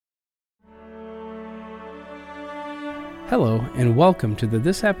Hello, and welcome to the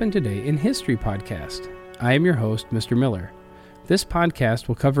This Happened Today in History podcast. I am your host, Mr. Miller. This podcast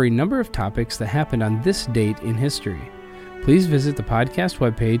will cover a number of topics that happened on this date in history. Please visit the podcast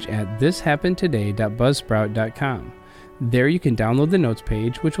webpage at thishappenedtoday.buzzsprout.com. There you can download the notes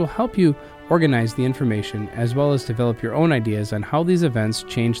page, which will help you organize the information as well as develop your own ideas on how these events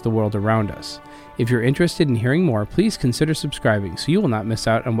change the world around us. If you're interested in hearing more, please consider subscribing so you will not miss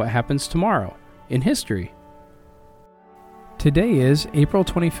out on what happens tomorrow in history. Today is April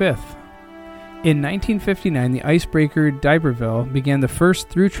 25th. In 1959, the icebreaker d'Iberville began the first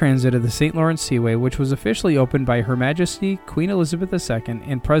through transit of the St. Lawrence Seaway, which was officially opened by Her Majesty Queen Elizabeth II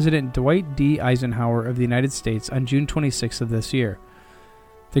and President Dwight D. Eisenhower of the United States on June 26th of this year.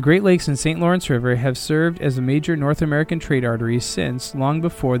 The Great Lakes and St. Lawrence River have served as a major North American trade artery since long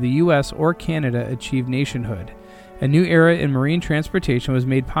before the U.S. or Canada achieved nationhood. A new era in marine transportation was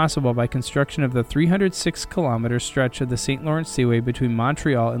made possible by construction of the 306-kilometer stretch of the St. Lawrence Seaway between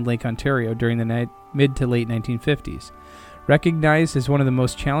Montreal and Lake Ontario during the mid to late 1950s. Recognized as one of the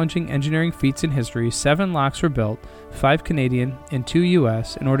most challenging engineering feats in history, 7 locks were built, 5 Canadian and 2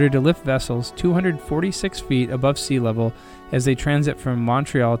 U.S., in order to lift vessels 246 feet above sea level as they transit from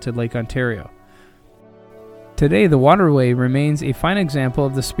Montreal to Lake Ontario. Today, the waterway remains a fine example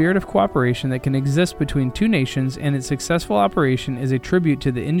of the spirit of cooperation that can exist between two nations, and its successful operation is a tribute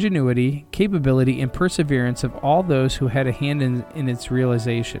to the ingenuity, capability, and perseverance of all those who had a hand in its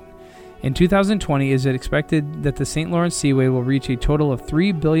realization. In 2020, it is expected that the St. Lawrence Seaway will reach a total of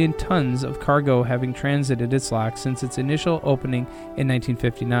 3 billion tons of cargo having transited its locks since its initial opening in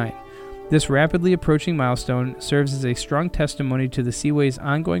 1959. This rapidly approaching milestone serves as a strong testimony to the Seaway's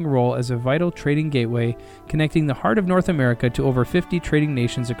ongoing role as a vital trading gateway connecting the heart of North America to over 50 trading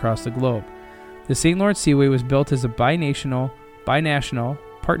nations across the globe. The St. Lawrence Seaway was built as a binational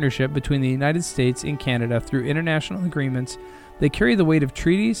partnership between the United States and Canada through international agreements that carry the weight of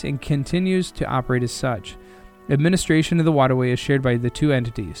treaties and continues to operate as such. Administration of the waterway is shared by the two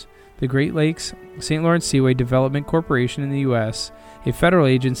entities: the Great Lakes St. Lawrence Seaway Development Corporation in the U.S., a federal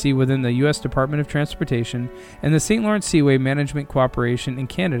agency within the U.S. Department of Transportation, and the St. Lawrence Seaway Management Corporation in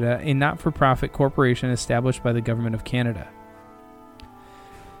Canada, a not-for-profit corporation established by the Government of Canada.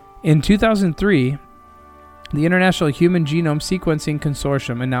 In 2003, the International Human Genome Sequencing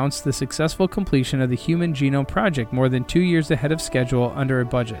Consortium announced the successful completion of the Human Genome Project more than 2 years ahead of schedule under a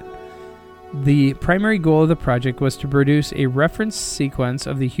budget. The primary goal of the project was to produce a reference sequence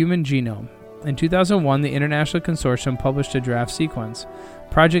of the human genome. In 2001, the International Consortium published a draft sequence.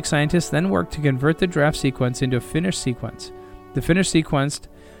 Project scientists then worked to convert the draft sequence into a finished sequence. The finished sequence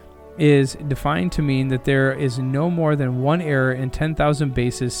is defined to mean that there is no more than one error in 10,000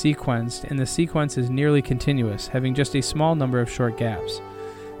 bases sequenced, and the sequence is nearly continuous, having just a small number of short gaps.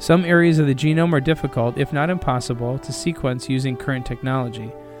 Some areas of the genome are difficult, if not impossible, to sequence using current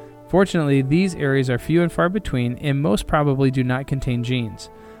technology. Fortunately, these areas are few and far between and most probably do not contain genes.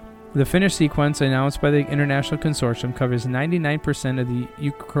 The finished sequence announced by the International Consortium covers 99% of the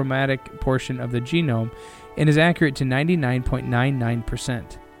euchromatic portion of the genome and is accurate to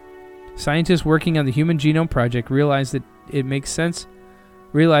 99.99%. Scientists working on the Human Genome Project realized that to make sense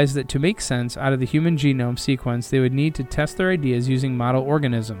out of the human genome sequence, they would need to test their ideas using model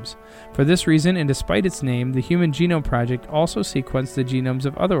organisms. For this reason, and despite its name, the Human Genome Project also sequenced the genomes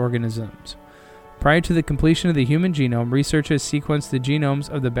of other organisms. Prior to the completion of the human genome, researchers sequenced the genomes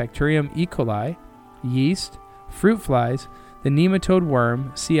of the bacterium E. coli, yeast, fruit flies, the nematode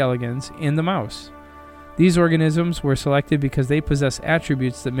worm, C. elegans, and the mouse. These organisms were selected because they possess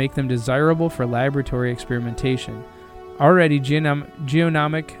attributes that make them desirable for laboratory experimentation. Already,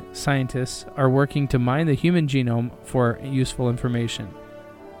 genomic scientists are working to mine the human genome for useful information.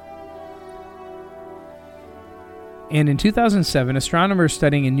 And in 2007, astronomers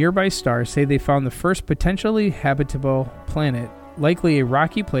studying a nearby star say they found the first potentially habitable planet, likely a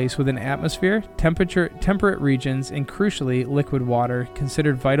rocky place with an atmosphere, temperate regions, and crucially, liquid water,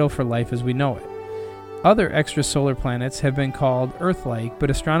 considered vital for life as we know it. Other extrasolar planets have been called Earth-like,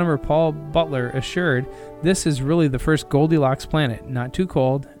 but astronomer Paul Butler assured this is really the first Goldilocks planet, not too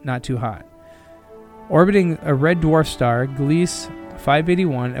cold, not too hot. Orbiting a red dwarf star, Gliese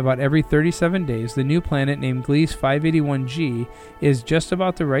 581, about every 37 days, the new planet named Gliese 581g is just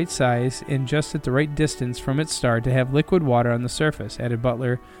about the right size and just at the right distance from its star to have liquid water on the surface, added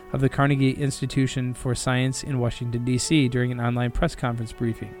Butler of the Carnegie Institution for Science in Washington, D.C. during an online press conference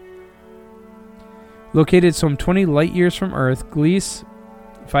briefing. Located some 20 light-years from Earth, Gliese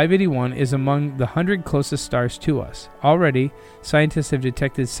 581 is among the 100 closest stars to us. Already, scientists have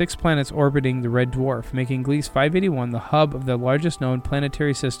detected 6 planets orbiting the red dwarf, making Gliese 581 the hub of the largest known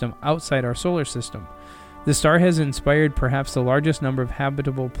planetary system outside our solar system. The star has inspired perhaps the largest number of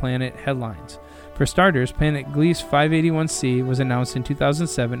habitable planet headlines. For starters, planet Gliese 581c was announced in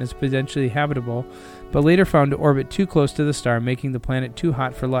 2007 as potentially habitable, but later found to orbit too close to the star, making the planet too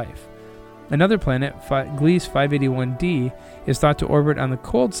hot for life. Another planet, Gliese 581d, is thought to orbit on the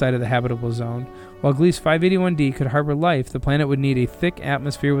cold side of the habitable zone. While Gliese 581d could harbor life, the planet would need a thick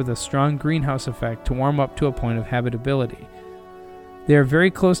atmosphere with a strong greenhouse effect to warm up to a point of habitability. They are very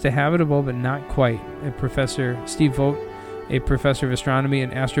close to habitable, but not quite, Professor Steve Vogt, a professor of astronomy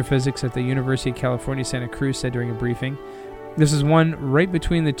and astrophysics at the University of California, Santa Cruz, said during a briefing. This is one right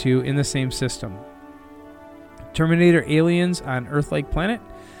between the two in the same system. Terminator aliens on Earth-like planet.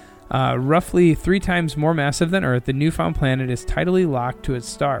 Roughly 3 times more massive than Earth, the newfound planet is tidally locked to its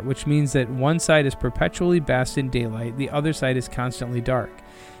star, which means that one side is perpetually bathed in daylight, the other side is constantly dark.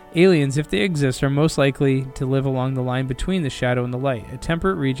 Aliens, if they exist, are most likely to live along the line between the shadow and the light, a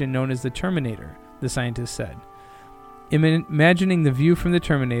temperate region known as the Terminator, the scientist said. Imagining the view from the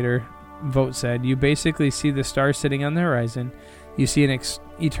Terminator, Vogt said, you basically see the star sitting on the horizon. You see an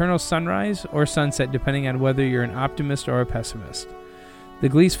eternal sunrise or sunset depending on whether you're an optimist or a pessimist. The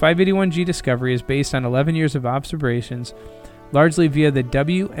Gliese 581g discovery is based on 11 years of observations, largely via the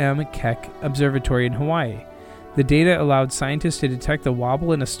W.M. Keck Observatory in Hawaii. The data allowed scientists to detect the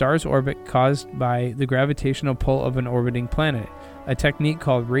wobble in a star's orbit caused by the gravitational pull of an orbiting planet, a technique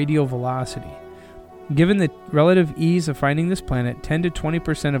called radial velocity. Given the relative ease of finding this planet, 10 to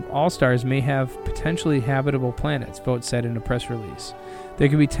 20% of all stars may have potentially habitable planets, Vogt said in a press release. There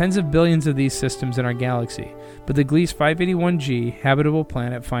could be tens of billions of these systems in our galaxy, but the Gliese 581g habitable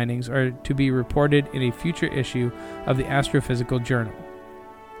planet findings are to be reported in a future issue of the Astrophysical Journal.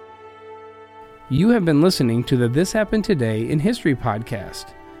 You have been listening to the This Happened Today in History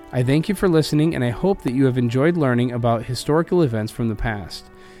podcast. I thank you for listening, and I hope that you have enjoyed learning about historical events from the past.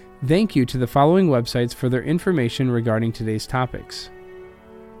 Thank you to the following websites for their information regarding today's topics: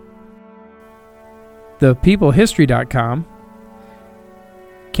 ThePeopleHistory.com,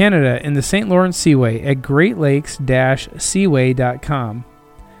 Canada and the St. Lawrence Seaway at GreatLakes-Seaway.com,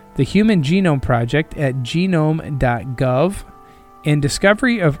 the Human Genome Project at genome.gov, and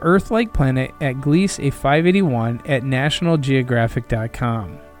Discovery of Earth-like Planet at Gliese 581 at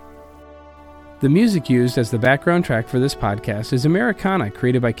nationalgeographic.com. The music used as the background track for this podcast is Americana,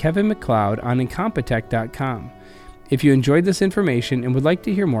 created by Kevin MacLeod on Incompetech.com. If you enjoyed this information and would like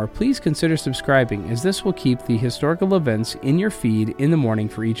to hear more, please consider subscribing, as this will keep the historical events in your feed in the morning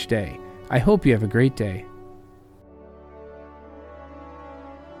for each day. I hope you have a great day.